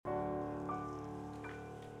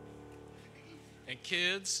And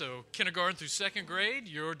kids, so kindergarten through second grade,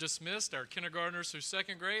 you're dismissed. Our kindergartners through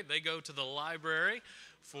second grade, they go to the library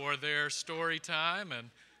for their story time and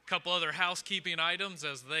a couple other housekeeping items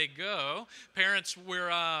as they go. Parents, we're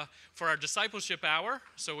for our discipleship hour,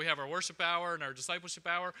 so we have our worship hour and our discipleship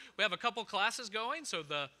hour. We have a couple classes going, so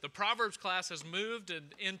the Proverbs class has moved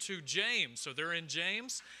into James, so they're in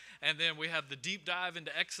James. And then we have the deep dive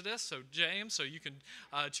into Exodus, so James, so you can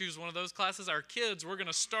choose one of those classes. Our kids, we're going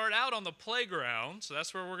to start out on the playground, so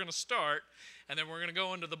that's where we're going to start, and then we're going to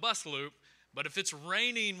go into the bus loop. But if it's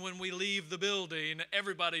raining when we leave the building,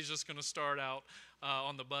 everybody's just going to start out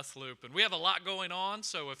on the bus loop. And we have a lot going on,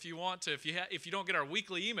 so if you want to, if you don't get our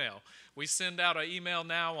weekly email, we send out an email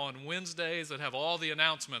now on Wednesdays that have all the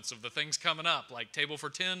announcements of the things coming up, like Table for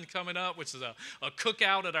 10 coming up, which is a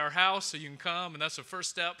cookout at our house, so you can come, and that's the first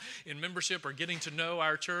step in membership or getting to know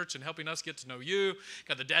our church and helping us get to know you.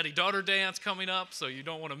 Got the daddy-daughter dance coming up, so you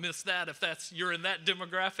don't want to miss that if you're in that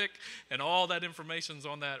demographic, and all that information's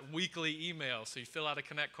on that weekly email, so you fill out a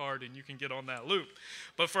Connect card and you can get on that loop.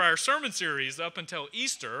 But for our sermon series up until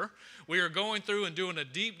Easter, we are going through and doing a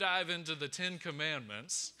deep dive into the 10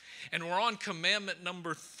 Commandments, and we're on commandment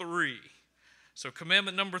number 3. So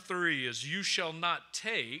commandment number 3 is, you shall not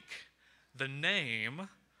take the name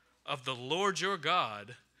of the Lord your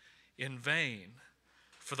God in vain,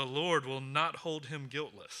 for the Lord will not hold him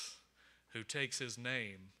guiltless who takes his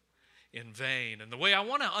name in vain. And the way I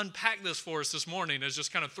want to unpack this for us this morning is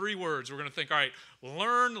just kind of 3 words. We're going to think, all right,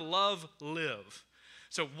 learn, love, live.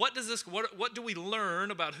 So what do we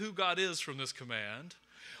learn about who God is from this command?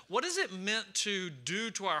 What is it meant to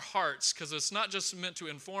do to our hearts? Because it's not just meant to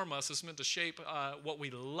inform us, it's meant to shape what we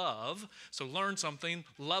love. So learn something,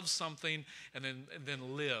 love something, and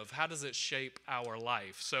then live. How does it shape our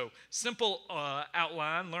life? So simple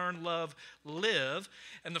outline, learn, love, live.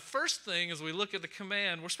 And the first thing as we look at the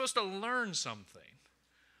command, we're supposed to learn something.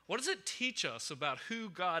 What does it teach us about who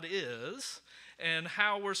God is and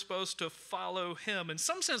how we're supposed to follow him? In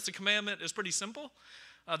some sense, the commandment is pretty simple.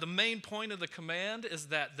 The main point of the command is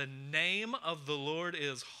that the name of the Lord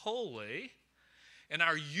is holy, and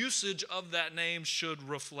our usage of that name should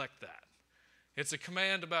reflect that. It's a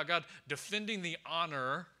command about God defending the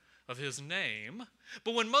honor of his name.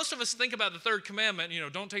 But when most of us think about the third commandment,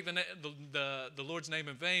 don't take the Lord's name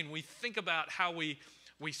in vain, we think about how we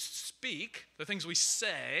speak, the things we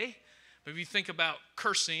say. Maybe you think about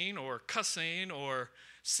cursing or cussing or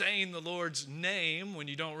saying the Lord's name when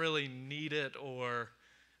you don't really need it or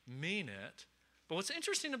mean it. But what's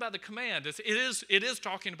interesting about the command is it is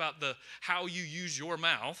talking about how you use your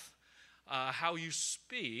mouth, how you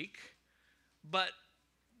speak, but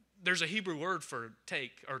there's a Hebrew word for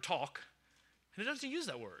take or talk, and it doesn't use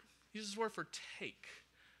that word. It uses the word for take.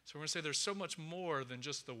 So we're going to say there's so much more than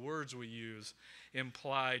just the words we use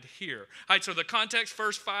implied here. All right, so the context,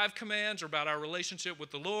 first 5 commands are about our relationship with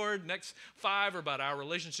the Lord. Next 5 are about our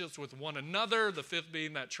relationships with one another. The 5th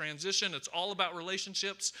being that transition. It's all about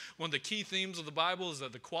relationships. One of the key themes of the Bible is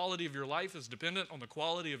that the quality of your life is dependent on the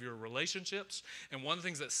quality of your relationships. And one of the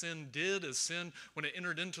things that sin did is sin, when it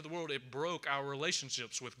entered into the world, it broke our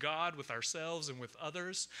relationships with God, with ourselves, and with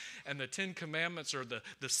others. And the 10 Commandments are the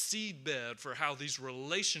seedbed for how these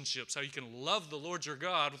relationships, how you can love the Lord your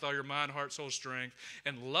God with all your mind, heart, soul, strength,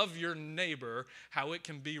 and love your neighbor, how it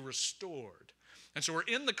can be restored. And so we're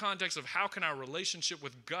in the context of how can our relationship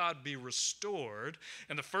with God be restored.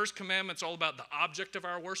 And the first commandment's all about the object of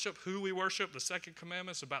our worship, who we worship. The second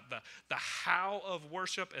commandment's about the how of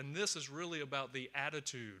worship. And this is really about the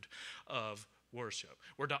attitude of worship.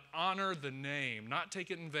 We're to honor the name, not take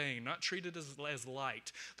it in vain, not treat it as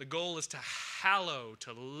light. The goal is to hallow,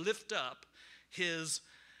 to lift up his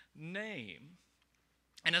name.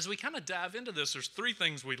 And as we kind of dive into this, there's 3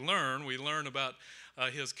 things we learn. We learn about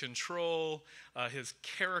his control, his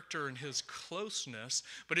character, and his closeness.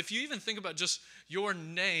 But if you even think about just your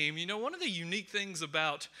name, one of the unique things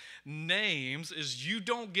about names is you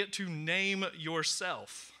don't get to name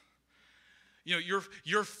yourself.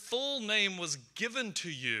 Your full name was given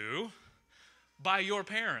to you by your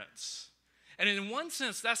parents. And in one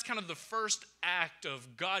sense, that's kind of the first act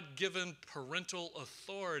of God-given parental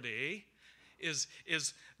authority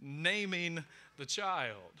is naming the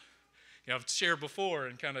child. I've shared before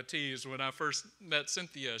and kind of teased when I first met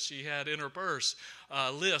Cynthia, she had in her purse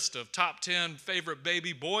a list of top 10 favorite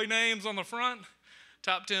baby boy names on the front,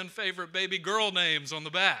 top 10 favorite baby girl names on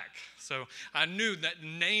the back. So I knew that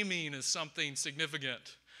naming is something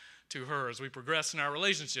significant to her as we progress in our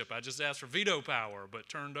relationship. I just asked for veto power, but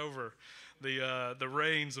turned over the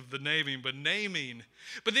reins of the naming, but naming.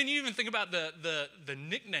 But then you even think about the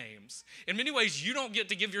nicknames. In many ways, you don't get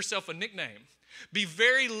to give yourself a nickname. Be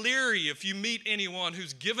very leery if you meet anyone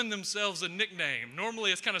who's given themselves a nickname.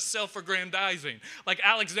 Normally, it's kind of self-aggrandizing. Like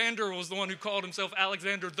Alexander was the one who called himself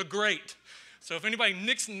Alexander the Great. So if anybody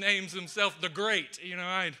nicknames himself the Great,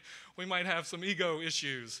 we might have some ego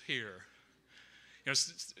issues here.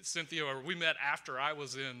 Cynthia, we met after I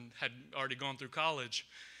had already gone through college.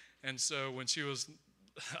 And so when she was,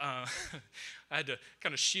 I had to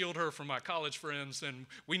kind of shield her from my college friends, and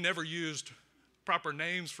we never used proper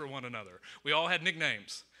names for one another. We all had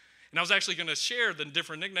nicknames. And I was actually going to share the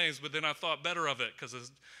different nicknames, but then I thought better of it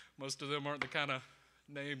because most of them aren't the kind of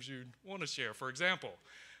names you'd want to share. For example,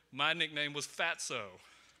 my nickname was Fatso.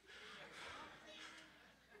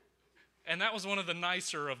 And that was one of the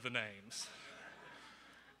nicer of the names.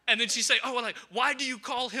 And then she'd say, why do you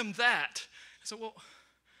call him that? I said, well,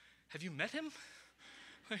 have you met him?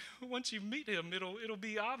 Once you meet him, it'll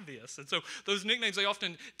be obvious. And so those nicknames, they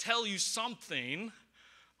often tell you something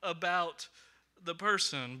about the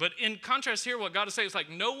person. But in contrast here, what God is saying is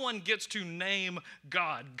no one gets to name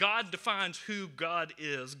God. God defines who God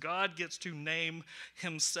is. God gets to name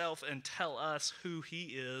himself and tell us who he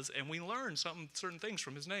is. And we learn certain things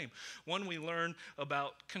from his name. One, we learn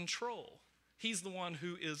about control. He's the one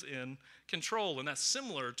who is in control, and that's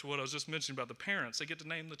similar to what I was just mentioning about the parents. They get to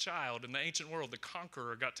name the child. In the ancient world, the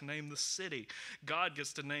conqueror got to name the city. God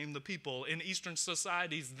gets to name the people. In Eastern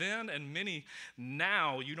societies then and many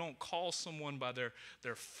now, you don't call someone by their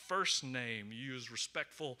first name. You use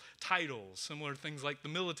respectful titles, similar to things like the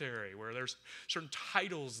military, where there's certain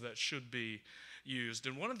titles that should be used.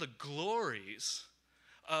 And one of the glories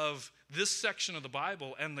of this section of the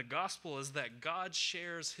Bible and the gospel is that God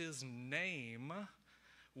shares his name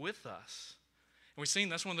with us. And we've seen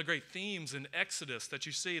that's one of the great themes in Exodus that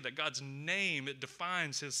you see, that God's name, it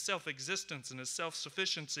defines his self-existence and his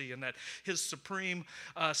self-sufficiency and that his supreme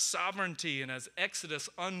sovereignty. And as Exodus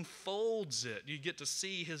unfolds it, you get to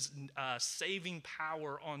see his saving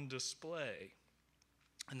power on display.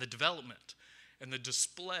 And the development and the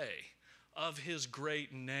display of his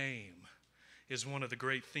great name is one of the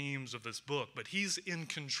great themes of this book. But he's in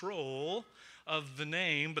control of the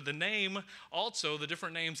name, but the name also, the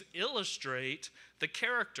different names illustrate the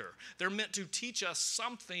character. They're meant to teach us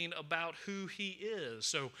something about who he is.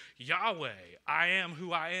 So Yahweh, I am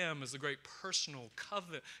who I am, is the great personal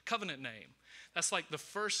covenant name. That's like the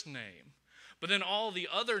first name. But then all the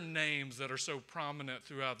other names that are so prominent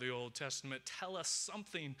throughout the Old Testament tell us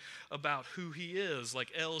something about who he is,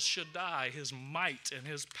 like El Shaddai, his might and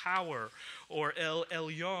his power, or El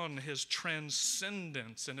Elyon, his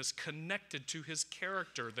transcendence, and is connected to his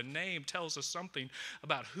character. The name tells us something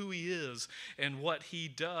about who he is and what he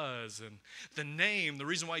does. And the name, the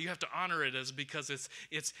reason why you have to honor it is because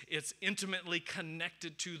it's intimately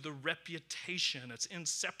connected to the reputation. It's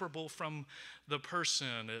inseparable from the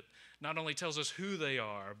person. It not only tells us who they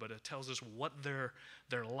are, but it tells us what they're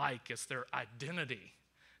like. It's their identity.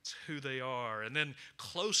 It's who they are. And then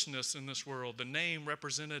closeness in this world. The name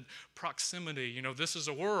represented proximity. This is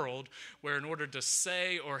a world where in order to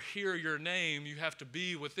say or hear your name, you have to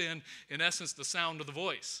be within, in essence, the sound of the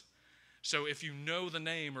voice. So if you know the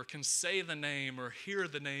name or can say the name or hear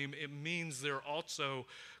the name, it means they're also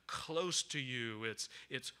close to you.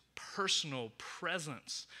 It's personal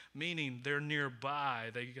presence, meaning they're nearby.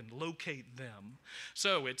 They can locate them.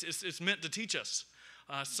 So it's meant to teach us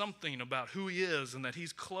something about who he is and that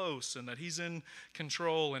he's close and that he's in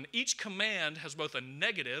control. And each command has both a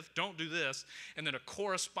negative, don't do this, and then a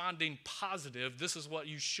corresponding positive, this is what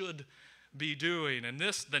you should be doing. And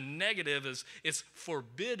the negative is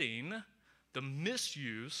forbidding the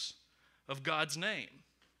misuse of God's name.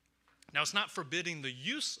 Now, it's not forbidding the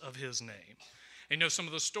use of his name. And some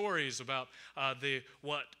of the stories about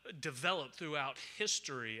what developed throughout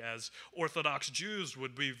history as Orthodox Jews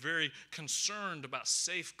would be very concerned about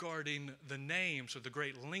safeguarding the name, so the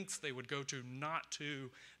great lengths they would go to not to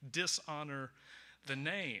dishonor the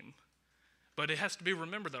name. But it has to be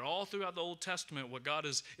remembered that all throughout the Old Testament, what God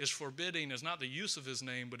is forbidding is not the use of his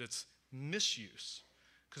name, but it's misuse.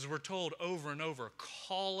 Because we're told over and over,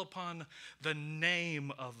 call upon the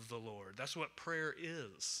name of the Lord. That's what prayer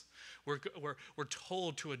is. We're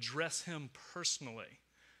told to address him personally.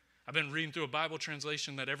 I've been reading through a Bible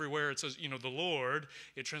translation that everywhere it says, the Lord,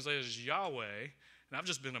 it translates as Yahweh. And I've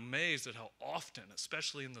just been amazed at how often,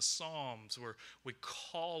 especially in the Psalms, where we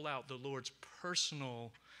call out the Lord's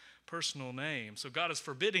personal name. So God is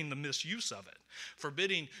forbidding the misuse of it,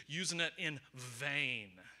 forbidding using it in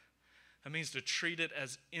vain. That means to treat it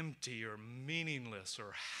as empty or meaningless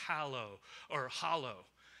or hollow.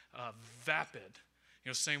 vapid.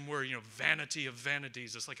 Same word, vanity of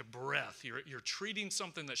vanities. It's like a breath. You're treating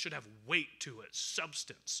something that should have weight to it,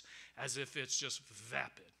 substance, as if it's just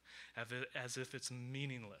vapid, as if it's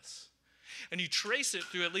meaningless. And you trace it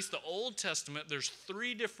through at least the Old Testament. There's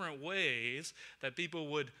 3 different ways that people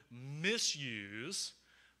would misuse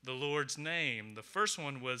the Lord's name. The first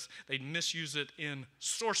one was they'd misuse it in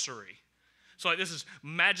sorcery. So this is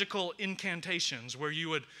magical incantations where you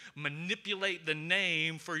would manipulate the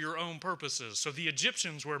name for your own purposes. So the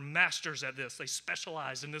Egyptians were masters at this. They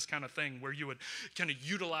specialized in this kind of thing where you would kind of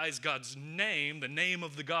utilize God's name, the name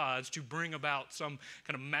of the gods, to bring about some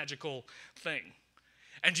kind of magical thing.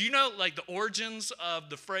 And do you know like the origins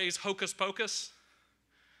of the phrase hocus pocus?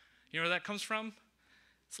 You know where that comes from?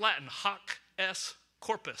 It's Latin, hoc est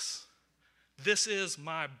corpus. This is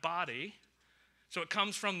my body. So it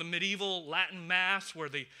comes from the medieval Latin Mass where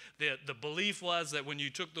the belief was that when you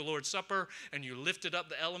took the Lord's Supper and you lifted up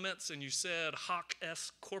the elements and you said hoc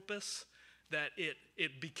est corpus, that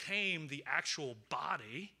it became the actual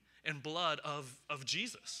body and blood of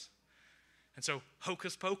Jesus. And so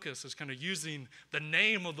hocus pocus is kind of using the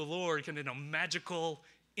name of the Lord kind of in a magical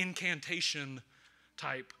incantation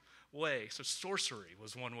type way. So sorcery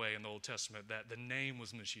was one way in the Old Testament that the name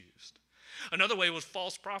was misused. Another way was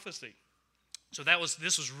false prophecy. So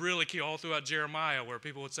this was really key all throughout Jeremiah, where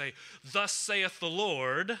people would say, "Thus saith the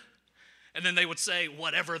Lord," and then they would say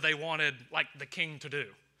whatever they wanted, like the king to do.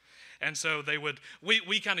 And so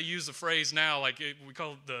we kind of use the phrase now, like we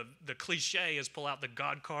call the cliche is pull out the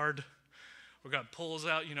God card, where God pulls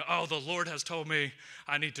out, oh, the Lord has told me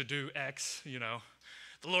I need to do X,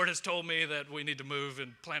 The Lord has told me that we need to move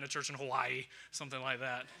and plant a church in Hawaii, something like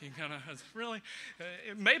that. You kind of, really?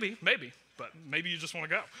 Maybe, but maybe you just want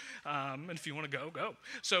to go. And if you want to go, go.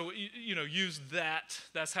 So, use that.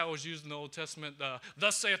 That's how it was used in the Old Testament.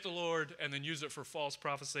 Thus saith the Lord, and then use it for false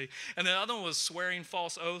prophecy. And the other one was swearing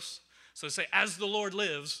false oaths. So say, as the Lord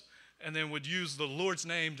lives, and then would use the Lord's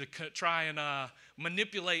name to try and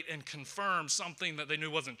manipulate and confirm something that they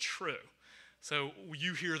knew wasn't true. So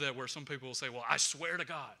you hear that where some people will say, well, I swear to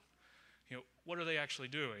God. What are they actually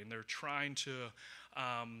doing? They're trying to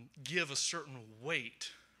give a certain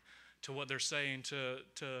weight to what they're saying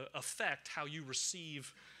to affect how you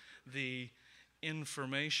receive the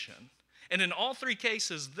information. And in all 3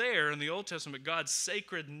 cases there in the Old Testament, God's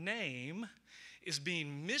sacred name is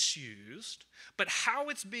being misused, but how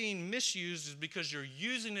it's being misused is because you're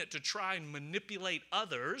using it to try and manipulate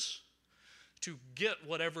others to get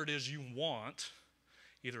whatever it is you want,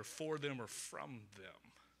 either for them or from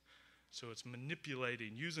them. So it's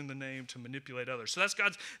manipulating, using the name to manipulate others. So that's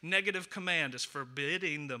God's negative command, is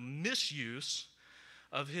forbidding the misuse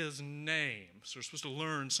of his name. So we're supposed to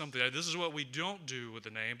learn something. This is what we don't do with the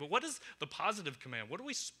name. But what is the positive command? What are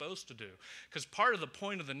we supposed to do? Because part of the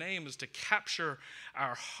point of the name is to capture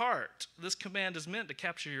our heart. This command is meant to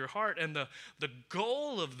capture your heart. And the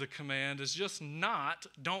goal of the command is just not,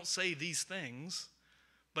 don't say these things,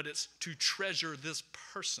 but it's to treasure this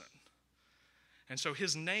person. And so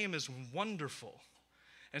his name is wonderful.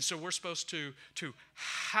 And so we're supposed to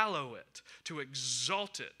hallow it, to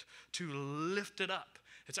exalt it, to lift it up.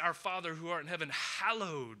 It's our Father who art in heaven,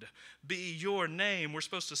 hallowed be your name. We're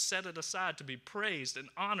supposed to set it aside to be praised and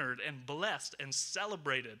honored and blessed and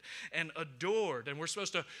celebrated and adored. And we're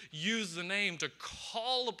supposed to use the name to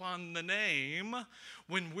call upon the name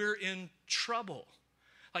when we're in trouble.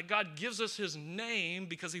 Like God gives us his name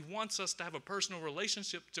because he wants us to have a personal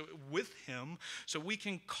relationship with him so we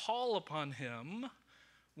can call upon him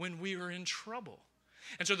when we are in trouble.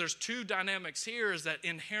 And so there's 2 dynamics here, is that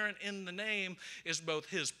inherent in the name is both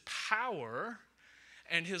his power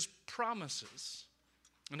and his promises.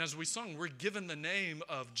 And as we sung, we're given the name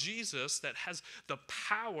of Jesus that has the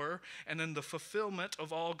power and then the fulfillment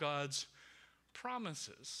of all God's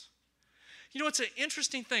promises. It's an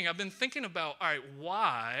interesting thing. I've been thinking about, all right,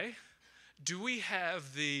 why do we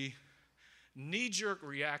have the knee-jerk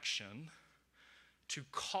reaction to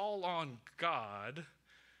call on God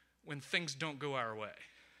when things don't go our way?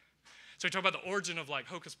 So we talk about the origin of like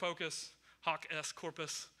hocus pocus, hoc est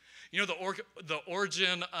corpus. The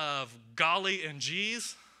origin of golly and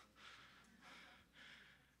geez?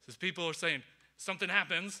 Because people are saying something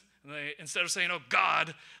happens, and they, instead of saying, oh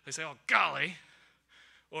God, they say, oh golly.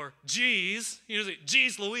 Or geez,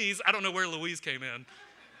 geez Louise. I don't know where Louise came in.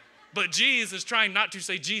 But geez is trying not to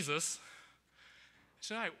say Jesus.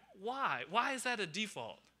 So why? Why is that a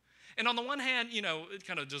default? And on the one hand, it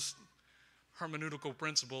kind of just hermeneutical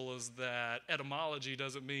principle is that etymology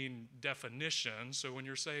doesn't mean definition. So when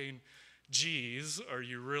you're saying geez, are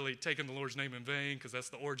you really taking the Lord's name in vain? Because that's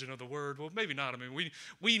the origin of the word. Well, maybe not. I mean,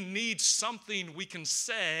 we need something we can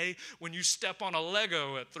say when you step on a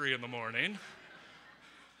Lego at 3 in the morning.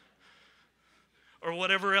 Or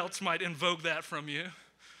whatever else might invoke that from you.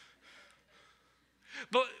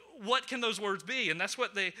 But what can those words be? And that's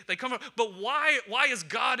what they come from. But why is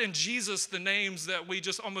God and Jesus the names that we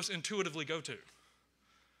just almost intuitively go to? I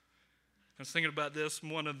was thinking about this.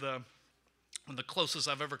 One of the closest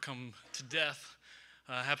I've ever come to death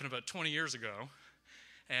happened about 20 years ago.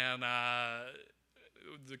 And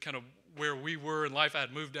the kind of where we were in life, I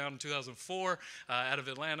had moved down in 2004 out of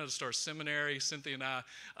Atlanta to start seminary. Cynthia and I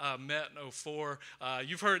met in 2004.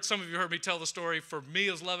 Some of you heard me tell the story. For me,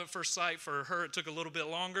 it was love at first sight. For her, it took a little bit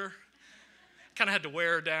longer. Kind of had to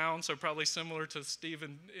wear her down, so probably similar to Steve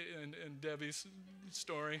and Debbie's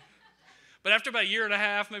story. But after about a year and a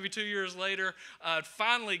half, maybe 2 years later, I'd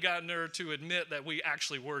finally gotten her to admit that we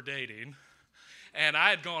actually were dating. And I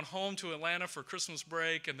had gone home to Atlanta for Christmas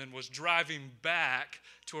break and then was driving back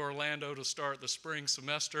to Orlando to start the spring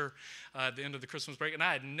semester at the end of the Christmas break. And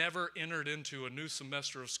I had never entered into a new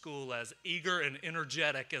semester of school as eager and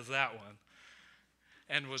energetic as that one.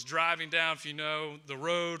 And was driving down, if you know, the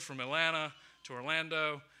road from Atlanta to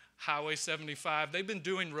Orlando, Highway 75. They've been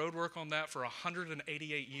doing road work on that for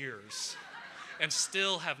 188 years and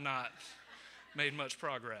still have not made much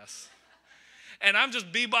progress. And I'm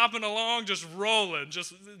just bebopping along, just rolling,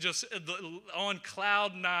 just on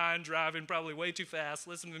cloud 9, driving probably way too fast,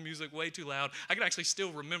 listening to music way too loud. I can actually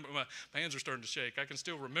still remember, my hands are starting to shake. I can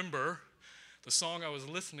still remember the song I was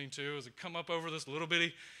listening to as I come up over this little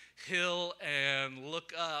bitty hill and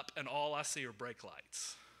look up, and all I see are brake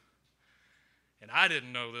lights. And I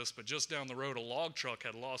didn't know this, but just down the road, a log truck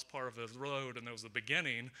had lost part of the road, and there was the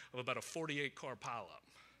beginning of about a 48-car pileup.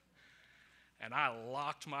 And I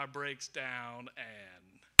locked my brakes down,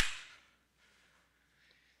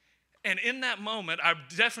 and in that moment, I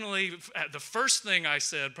definitely, the first thing I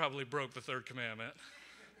said probably broke the third commandment.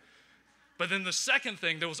 But then the second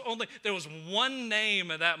thing, there was one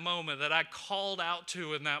name at that moment that I called out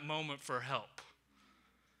to in that moment for help.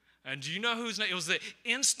 And do you know whose name? It was the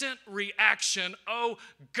instant reaction, oh,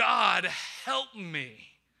 God, help me.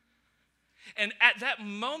 And at that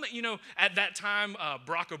moment, at that time,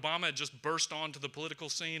 Barack Obama had just burst onto the political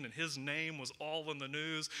scene, and his name was all in the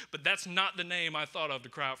news. But that's not the name I thought of to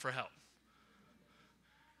cry out for help.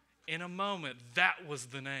 In a moment, that was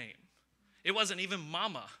the name. It wasn't even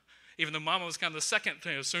Mama. Even though Mama was kind of the second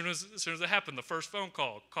thing. As soon as it happened, the first phone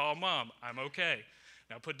call Mom, I'm okay.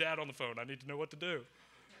 Now put Dad on the phone. I need to know what to do.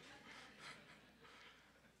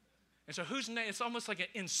 And so whose name? It's almost like an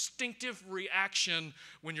instinctive reaction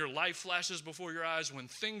when your life flashes before your eyes, when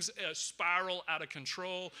things spiral out of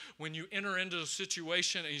control, when you enter into a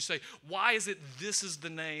situation and you say, why is it this is the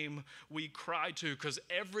name we cry to? Because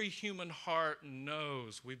every human heart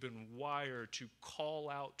knows we've been wired to call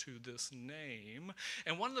out to this name.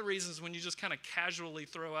 And one of the reasons when you just kind of casually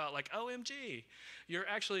throw out like, OMG, you're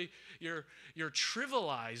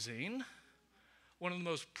trivializing one of the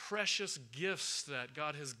most precious gifts that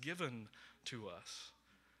God has given to us.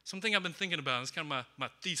 Something I've been thinking about, it's kind of my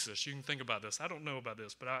thesis. You can think about this. I don't know about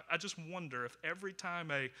this, but I just wonder if every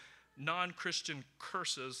time a non-Christian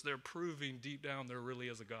curses, they're proving deep down there really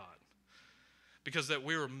is a God. Because that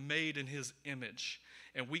we were made in his image,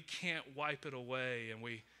 and we can't wipe it away, and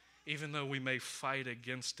even though we may fight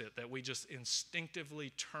against it, that we just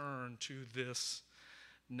instinctively turn to this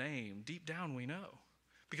name. Deep down we know,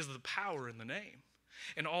 because of the power in the name.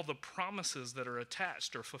 And all the promises that are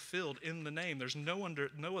attached are fulfilled in the name. There's no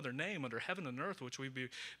other name under heaven and earth which we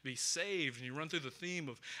be saved. And you run through the theme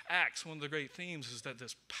of Acts. One of the great themes is that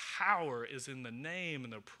this power is in the name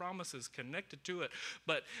and the promises connected to it.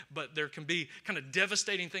 But there can be kind of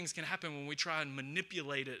devastating things can happen when we try and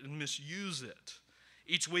manipulate it and misuse it.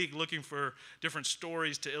 Each week looking for different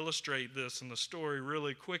stories to illustrate this. And the story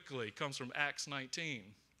really quickly comes from Acts 19.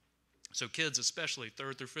 So kids, especially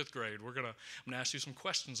 3rd through 5th grade, I'm going to ask you some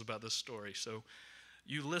questions about this story. So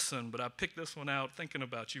you listen, but I picked this one out thinking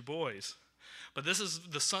about you boys. But this is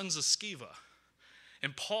the sons of Sceva.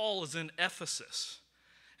 And Paul is in Ephesus.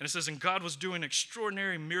 And it says, and God was doing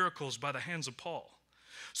extraordinary miracles by the hands of Paul,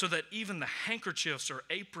 so that even the handkerchiefs or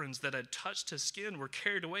aprons that had touched his skin were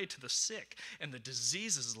carried away to the sick, and the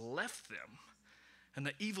diseases left them, and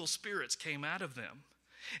the evil spirits came out of them.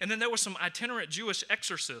 And then there were some itinerant Jewish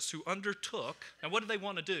exorcists who undertook, and what did they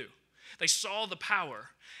want to do? They saw the power,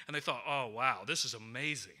 and they thought, oh, wow, this is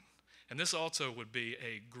amazing. And this also would be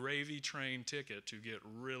a gravy train ticket to get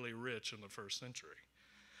really rich in the 1st century.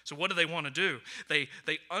 So what do they want to do? They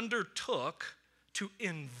undertook to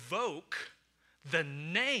invoke the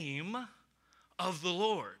name of the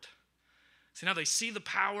Lord. See, now they see the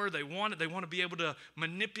power, they want it, they want to be able to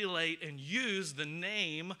manipulate and use the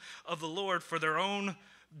name of the Lord for their own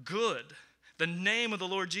good. The name of the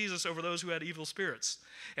Lord Jesus over those who had evil spirits.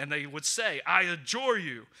 And they would say, I adjure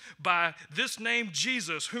you by this name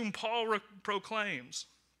Jesus, whom Paul proclaims.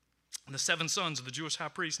 And the 7 sons of the Jewish high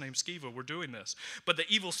priest named Sceva were doing this. But the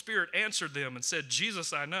evil spirit answered them and said,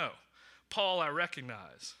 Jesus I know, Paul I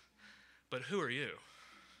recognize, but who are you?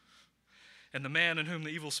 And the man in whom the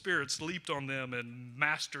evil spirits leaped on them and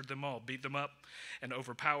mastered them all, beat them up and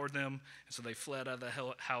overpowered them. And so they fled out of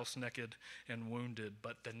the house naked and wounded.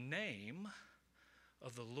 But the name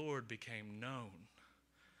of the Lord became known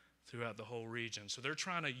throughout the whole region. So they're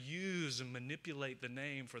trying to use and manipulate the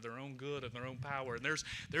name for their own good and their own power. And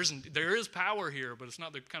there is power here, but it's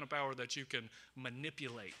not the kind of power that you can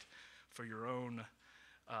manipulate for your own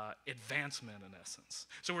advancement, in essence.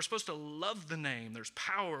 So we're supposed to love the name. There's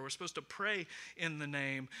power. We're supposed to pray in the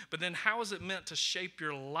name. But then how is it meant to shape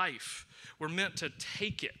your life? We're meant to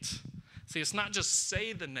take it. See, it's not just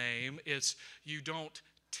say the name. It's you don't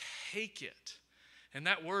take it. And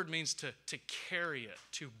that word means to carry it,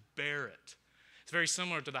 to bear it. It's very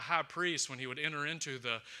similar to the high priest when he would enter into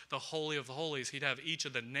the Holy of Holies. He'd have each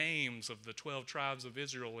of the names of the 12 tribes of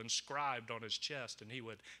Israel inscribed on his chest, and he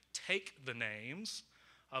would take the names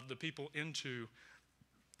of the people into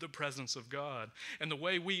the presence of God. And the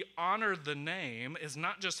way we honor the name is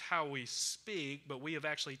not just how we speak, but we have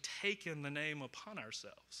actually taken the name upon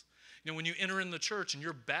ourselves. You know, when you enter in the church and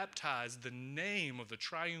you're baptized, the name of the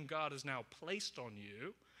triune God is now placed on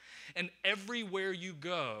you. And everywhere you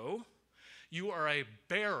go, you are a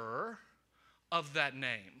bearer of that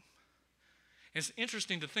name. And it's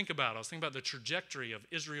interesting to think about. I was thinking about the trajectory of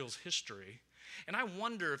Israel's history. And I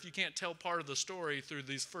wonder if you can't tell part of the story through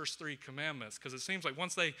these first 3 commandments, because it seems like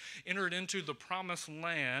once they entered into the promised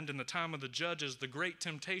land in the time of the judges, the great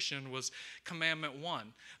temptation was commandment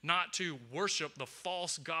 1, not to worship the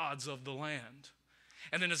false gods of the land.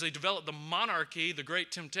 And then as they developed the monarchy, the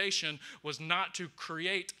great temptation was not to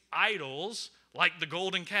create idols like the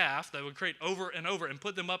golden calf that would create over and over and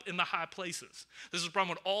put them up in the high places. This is the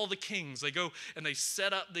problem with all the kings. They go and they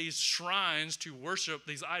set up these shrines to worship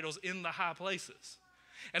these idols in the high places.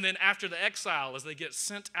 And then after the exile, as they get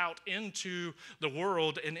sent out into the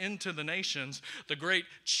world and into the nations, the great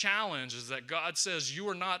challenge is that God says, you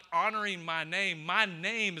are not honoring my name. My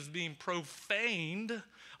name is being profaned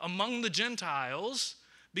among the Gentiles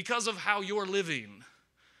because of how you're living.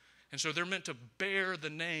 And so they're meant to bear the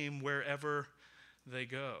name wherever they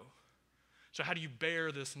go. So how do you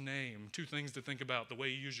bear this name? 2 things to think about: the way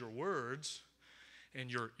you use your words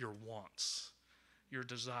and your wants, your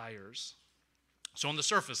desires. So on the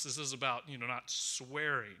surface, this is about, not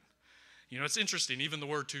swearing. It's interesting. Even the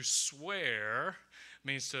word to swear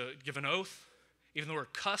means to give an oath. Even the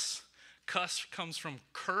word cuss comes from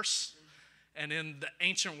curse. And in the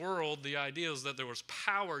ancient world, the idea is that there was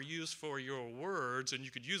power used for your words, and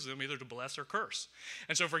you could use them either to bless or curse.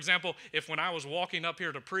 And so, for example, if when I was walking up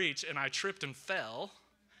here to preach and I tripped and fell,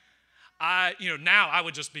 now I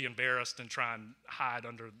would just be embarrassed and try and hide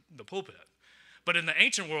under the pulpit. But in the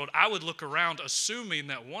ancient world, I would look around assuming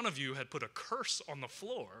that one of you had put a curse on the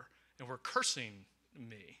floor and were cursing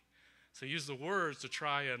me. So use the words to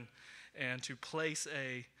try and to place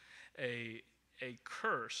a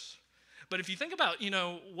curse. But if you think about,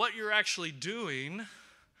 what you're actually doing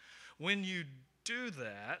when you do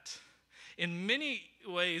that, in many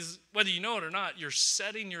ways, whether you know it or not, you're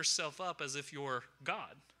setting yourself up as if you're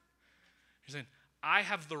God. You're saying, I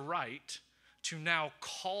have the right to now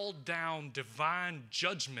call down divine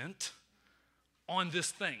judgment on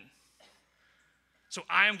this thing. So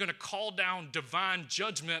I am going to call down divine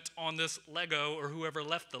judgment on this Lego or whoever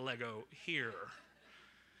left the Lego here.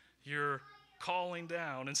 You're calling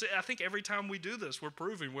down. And so I think every time we do this, we're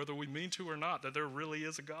proving, whether we mean to or not, that there really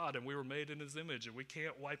is a God and we were made in his image and we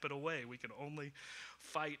can't wipe it away. We can only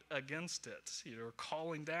fight against it. You're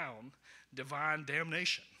calling down divine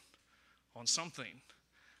damnation on something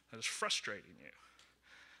that is frustrating you.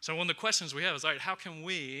 So one of the questions we have is, all right, how can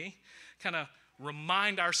we kind of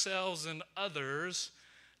remind ourselves and others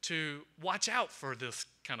to watch out for this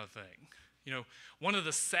kind of thing? One of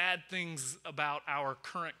the sad things about our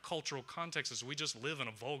current cultural context is we just live in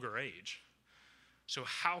a vulgar age. So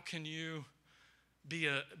how can you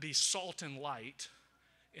be salt and light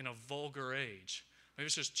in a vulgar age? Maybe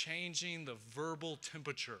it's just changing the verbal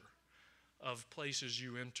temperature of places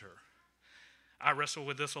you enter. I wrestle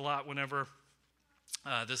with this a lot whenever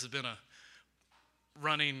this has been a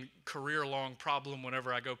running career-long problem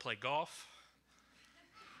whenever I go play golf.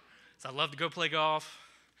 So I love to go play golf.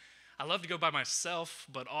 I love to go by myself,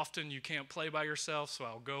 but often you can't play by yourself, so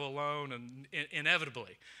I'll go alone, and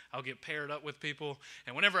inevitably I'll get paired up with people.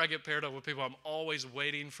 And whenever I get paired up with people, I'm always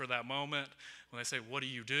waiting for that moment when they say, "What do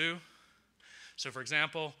you do?" So for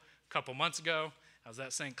example, a couple months ago, I was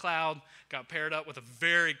at St. Cloud, got paired up with a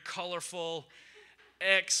very colorful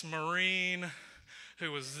ex-Marine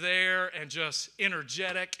who was there and just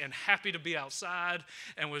energetic and happy to be outside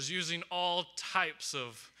and was using all types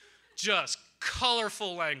of just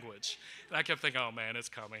colorful language. And I kept thinking, oh man, it's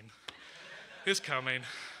coming. It's coming.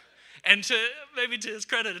 And maybe to his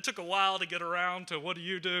credit, it took a while to get around to what do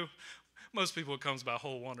you do? Most people, it comes by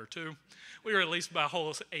hole 1 or 2. We were at least by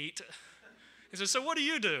hole 8. He said, so what do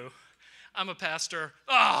you do? I'm a pastor.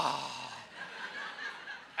 Oh.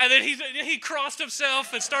 And then he crossed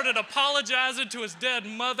himself and started apologizing to his dead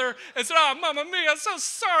mother and said, oh, Mama Mia, I'm so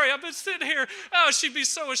sorry. I've been sitting here. Oh, she'd be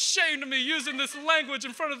so ashamed of me using this language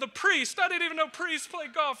in front of the priest. I didn't even know priests play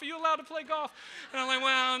golf. Are you allowed to play golf? And I'm like,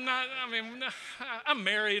 well, I'm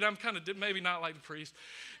married. I'm kind of maybe not like the priest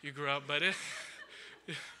you grew up, but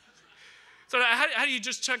So how do you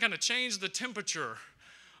just kind of change the temperature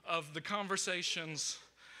of the conversations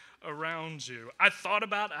around you? I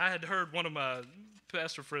had heard one of my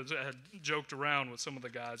pastor friends that had joked around with some of the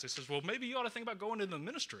guys. He says, well, maybe you ought to think about going into the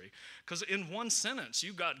ministry, because in one sentence,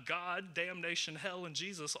 you got God, damnation, hell, and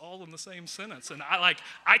Jesus all in the same sentence. And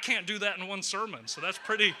I can't do that in one sermon, so that's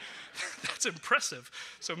impressive.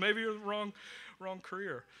 So maybe you're the wrong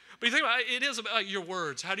career. But you think about it is about your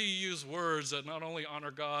words. How do you use words that not only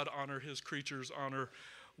honor God, honor his creatures, honor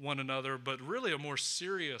one another, but really a more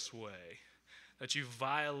serious way that you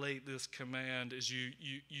violate this command is you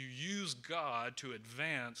use God to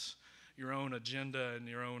advance your own agenda and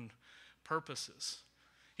your own purposes.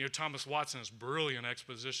 You know, Thomas Watson's brilliant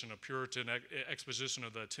exposition, a Puritan exposition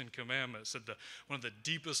of the Ten Commandments, said that one of the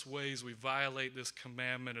deepest ways we violate this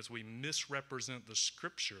commandment is we misrepresent the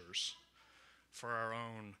scriptures for our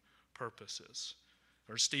own purposes.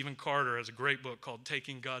 Or Stephen Carter has a great book called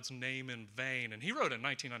Taking God's Name in Vain, and he wrote it in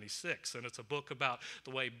 1996, and it's a book about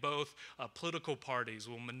the way both political parties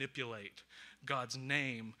will manipulate God's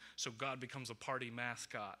name so God becomes a party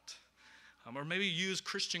mascot. Or maybe use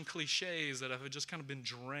Christian cliches that have just kind of been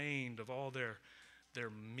drained of all their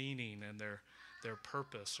meaning and their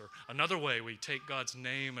purpose. Or another way we take God's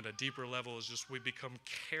name at a deeper level is just we become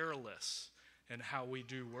careless in how we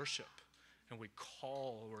do worship. And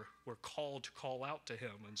we're called to call out to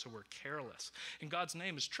him, and so we're careless. And God's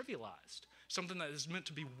name is trivialized. Something that is meant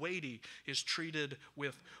to be weighty is treated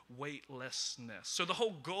with weightlessness. So the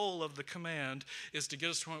whole goal of the command is to get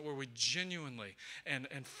us to a point where we genuinely and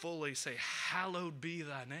fully say, hallowed be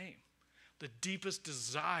thy name. The deepest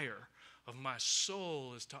desire of my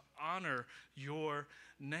soul is to honor your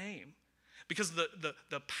name. Because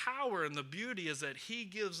the power and the beauty is that he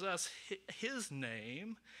gives us his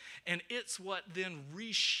name, and it's what then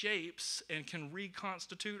reshapes and can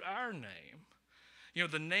reconstitute our name. You know,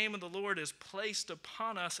 the name of the Lord is placed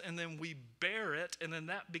upon us, and then we bear it, and then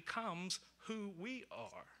that becomes who we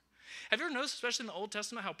are. Have you ever noticed, especially in the Old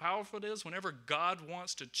Testament, how powerful it is? Whenever God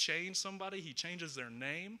wants to change somebody, he changes their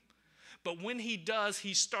name. But when he does,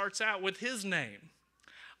 he starts out with his name.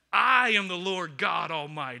 I am the Lord God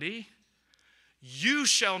Almighty. You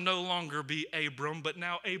shall no longer be Abram, but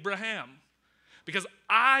now Abraham. Because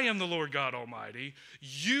I am the Lord God Almighty,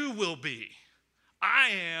 you will be.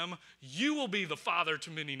 You will be the father to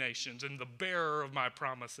many nations and the bearer of my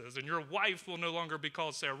promises. And your wife will no longer be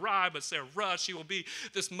called Sarai, but Sarah. She will be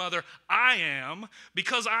this mother. I am,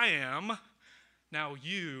 because I am, now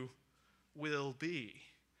you will be.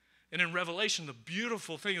 And in Revelation, the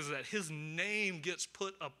beautiful thing is that his name gets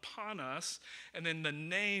put upon us, and then the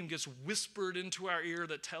name gets whispered into our ear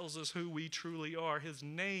that tells us who we truly are. His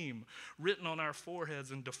name written on our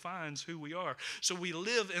foreheads and defines who we are. So we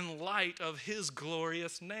live in light of his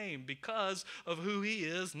glorious name. Because of who he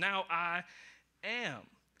is, now I am.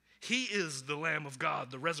 He is the Lamb of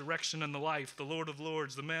God, the resurrection and the life, the Lord of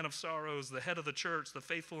lords, the man of sorrows, the head of the church, the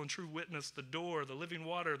faithful and true witness, the door, the living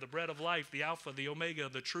water, the bread of life, the Alpha, the Omega,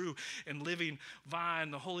 the true and living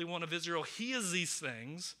vine, the Holy One of Israel. He is these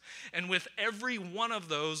things. And with every one of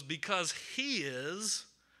those, because he is,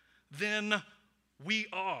 then we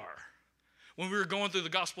are. When we were going through the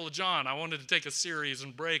Gospel of John, I wanted to take a series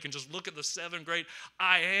and break and just look at the 7 great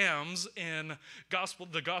I ams in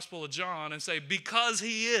the Gospel of John and say, because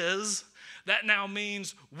he is, that now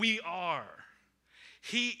means we are.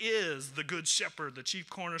 He is the good shepherd, the chief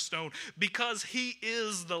cornerstone. Because he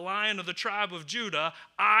is the Lion of the tribe of Judah,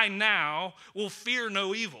 I now will fear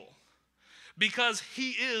no evil. Because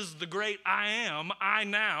he is the great I am, I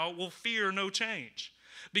now will fear no change.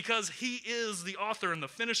 Because he is the author and the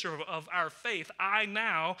finisher of our faith, I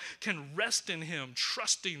now can rest in him,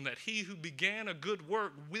 trusting that he who began a good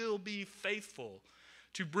work will be faithful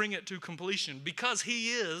to bring it to completion. Because he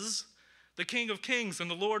is the King of Kings and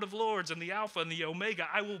the Lord of Lords and the Alpha and the Omega,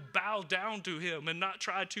 I will bow down to him and not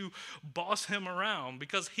try to boss him around.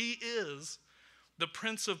 Because he is the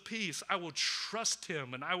Prince of Peace, I will trust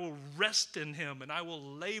him and I will rest in him and I will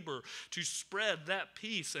labor to spread that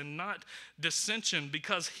peace and not dissension.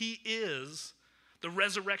 Because he is the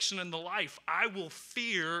resurrection and the life, I will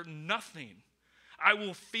fear nothing. I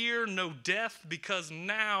will fear no death, because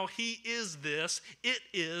now he is this. It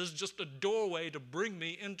is just a doorway to bring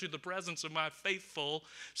me into the presence of my faithful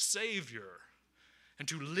Savior. And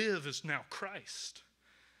to live is now Christ.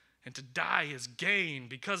 And to die is gain.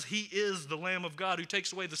 Because he is the Lamb of God who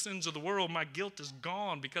takes away the sins of the world, my guilt is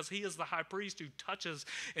gone. Because he is the high priest who touches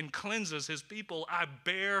and cleanses his people, I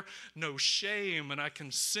bear no shame, and I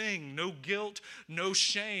can sing no guilt, no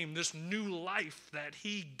shame. This new life that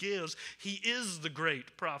he gives. He is the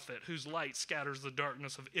great prophet whose light scatters the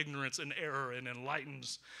darkness of ignorance and error and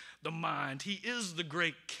enlightens the mind. He is the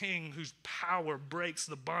great king whose power breaks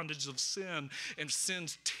the bondage of sin and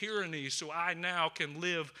sin's tyranny, so I now can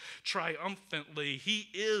live triumphantly. He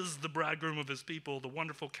is the bridegroom of his people, the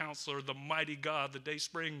wonderful counselor, the mighty God, the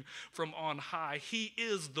dayspring from on high. He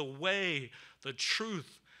is the way, the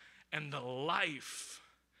truth, and the life.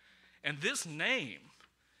 And this name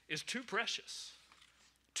is too precious,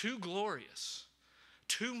 too glorious,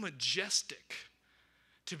 too majestic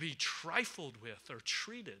to be trifled with or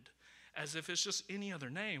treated as if it's just any other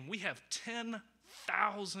name. We have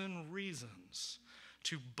 10,000 reasons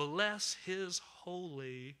to bless his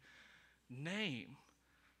holy name.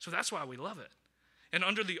 So that's why we love it. And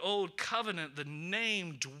under the old covenant, the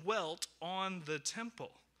name dwelt on the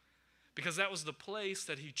temple, because that was the place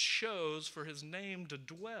that he chose for his name to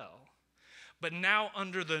dwell. But now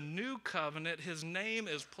under the new covenant, his name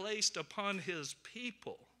is placed upon his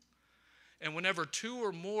people. And whenever two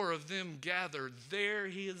or more of them gather, there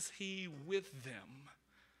is he with them,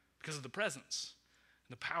 because of the presence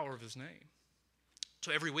and the power of his name.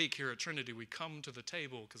 So every week here at Trinity, we come to the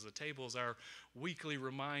table because the table is our weekly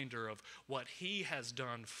reminder of what he has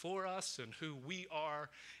done for us and who we are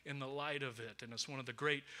in the light of it. And it's one of the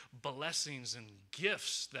great blessings and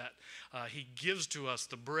gifts that he gives to us.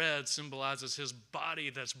 The bread symbolizes his body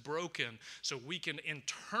that's broken so we can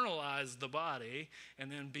internalize the body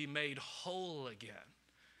and then be made whole again.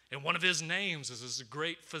 And one of his names is a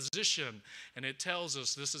great physician, and it tells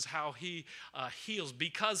us this is how he heals.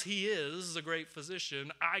 Because he is the great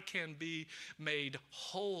physician, I can be made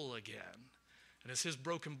whole again. And it's his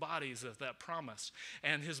broken bodies that promise.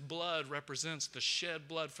 And his blood represents the shed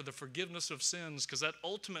blood for the forgiveness of sins, because that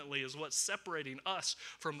ultimately is what's separating us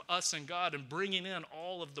from us and God and bringing in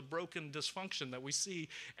all of the broken dysfunction that we see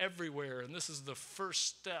everywhere. And this is the first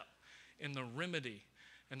step in the remedy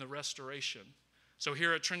and the restoration. So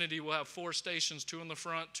here at Trinity, we'll have 4 stations, 2 in the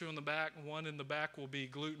front, 2 in the back. 1 in the back will be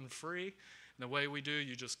gluten-free. And the way we do,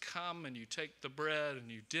 you just come and you take the bread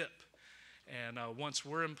and you dip. And once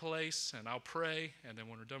we're in place, and I'll pray, and then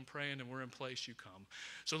when we're done praying and we're in place, you come.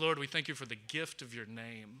 So Lord, we thank you for the gift of your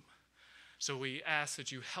name. So we ask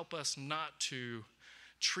that you help us not to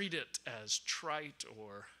treat it as trite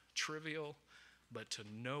or trivial, but to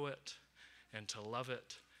know it and to love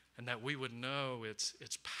it, and that we would know its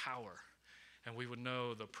power. And we would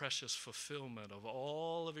know the precious fulfillment of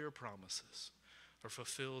all of your promises are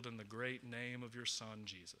fulfilled in the great name of your Son,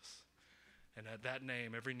 Jesus. And at that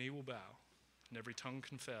name, every knee will bow and every tongue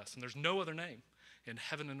confess. And there's no other name in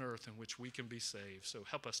heaven and earth in which we can be saved. So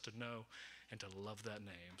help us to know and to love that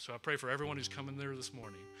name. So I pray for everyone who's coming there this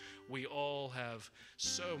morning. We all have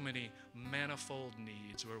so many manifold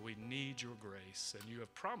needs where we need your grace. And you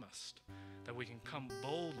have promised that we can come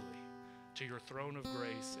boldly to your throne of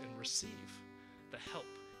grace and receive the help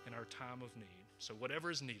in our time of need. So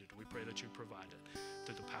whatever is needed, we pray that you provide it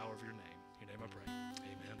through the power of your name. In your name I pray.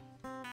 Amen.